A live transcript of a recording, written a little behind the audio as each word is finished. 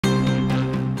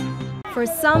For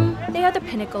some, they are the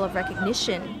pinnacle of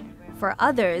recognition. For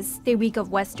others, they reek of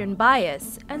Western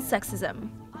bias and sexism.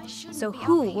 So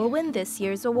who will win this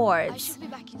year's awards?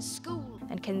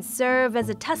 And can serve as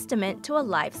a testament to a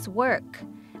life's work,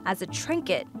 as a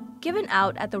trinket given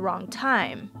out at the wrong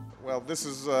time. Well, this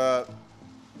is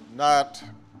not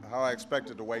how I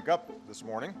expected to wake up this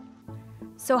morning.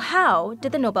 So how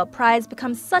did the Nobel Prize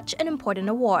become such an important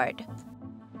award?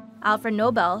 Alfred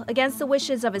Nobel, against the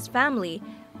wishes of his family,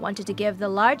 wanted to give the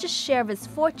largest share of his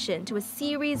fortune to a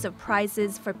series of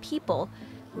prizes for people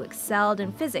who excelled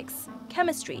in physics,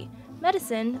 chemistry,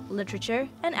 medicine, literature,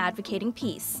 and advocating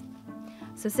peace.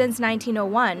 So since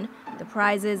 1901, the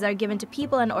prizes are given to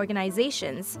people and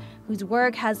organizations whose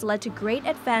work has led to great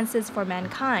advances for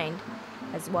mankind,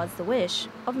 as was the wish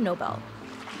of Nobel.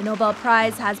 The Nobel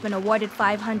Prize has been awarded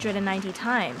 590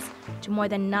 times to more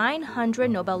than 900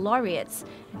 Nobel laureates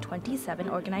in 27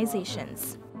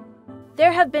 organizations.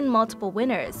 There have been multiple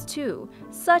winners, too,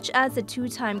 such as the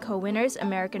two-time co-winners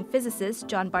American physicist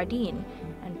John Bardeen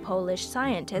and Polish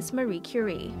scientist Marie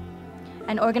Curie,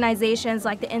 and organizations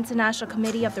like the International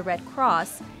Committee of the Red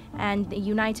Cross and the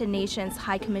United Nations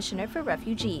High Commissioner for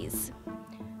Refugees.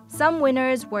 Some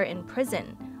winners were in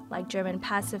prison, like German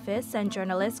pacifist and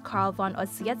journalist Karl von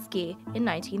Ossietzky in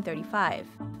 1935,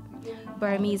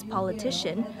 Burmese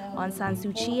politician Aung San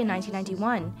Suu Kyi in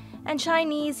 1991, and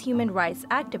Chinese human rights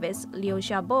activist Liu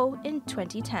Xiaobo in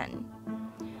 2010.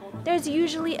 There's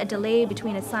usually a delay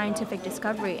between a scientific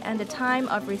discovery and the time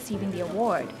of receiving the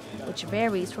award, which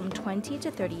varies from 20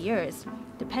 to 30 years,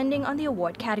 depending on the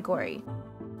award category.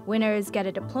 Winners get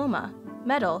a diploma,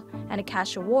 medal, and a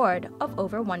cash award of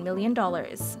over $1 million.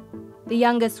 The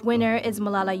youngest winner is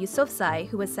Malala Yousafzai,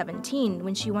 who was 17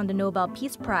 when she won the Nobel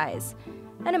Peace Prize,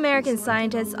 and American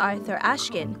scientist Arthur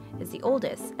Ashkin is the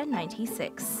oldest at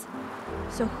 96.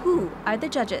 So who are the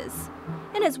judges?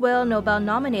 In his will, Nobel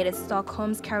nominated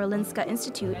Stockholm's Karolinska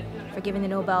Institute for giving the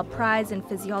Nobel Prize in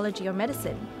Physiology or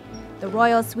Medicine, the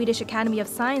Royal Swedish Academy of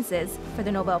Sciences for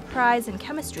the Nobel Prize in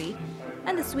Chemistry,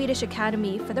 and the Swedish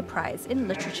Academy for the Prize in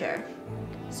Literature.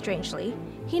 Strangely,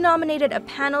 he nominated a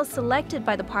panel selected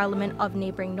by the Parliament of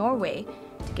neighboring Norway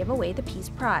to give away the Peace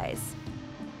Prize.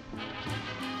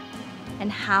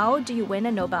 And how do you win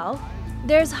a Nobel?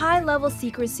 There's high-level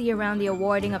secrecy around the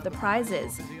awarding of the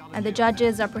prizes, and the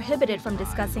judges are prohibited from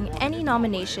discussing any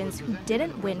nominations who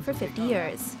didn't win for 50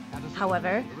 years.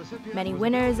 However, many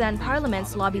winners and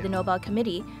parliaments lobby the Nobel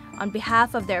Committee on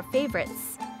behalf of their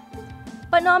favorites.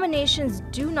 But nominations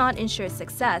do not ensure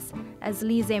success, as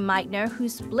Lise Meitner, who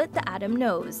split the atom,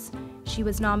 knows. She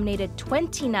was nominated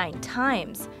 29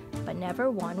 times, but never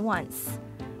won once.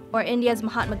 Or India's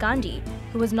Mahatma Gandhi,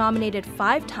 who was nominated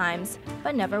 5 times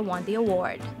but never won the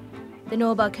award. The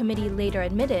Nobel Committee later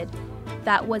admitted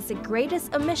that was the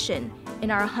greatest omission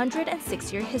in our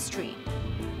 106-year history.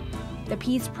 The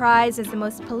Peace Prize is the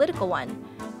most political one.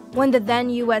 When the then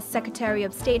U.S. Secretary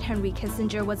of State Henry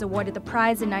Kissinger was awarded the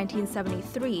prize in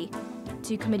 1973,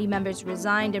 2 committee members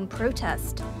resigned in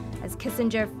protest, as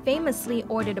Kissinger famously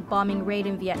ordered a bombing raid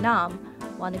in Vietnam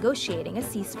while negotiating a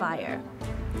ceasefire.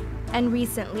 And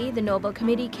recently, the Nobel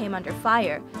Committee came under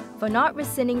fire for not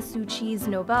rescinding Suu Kyi's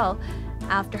Nobel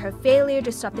after her failure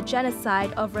to stop the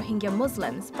genocide of Rohingya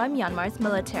Muslims by Myanmar's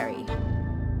military.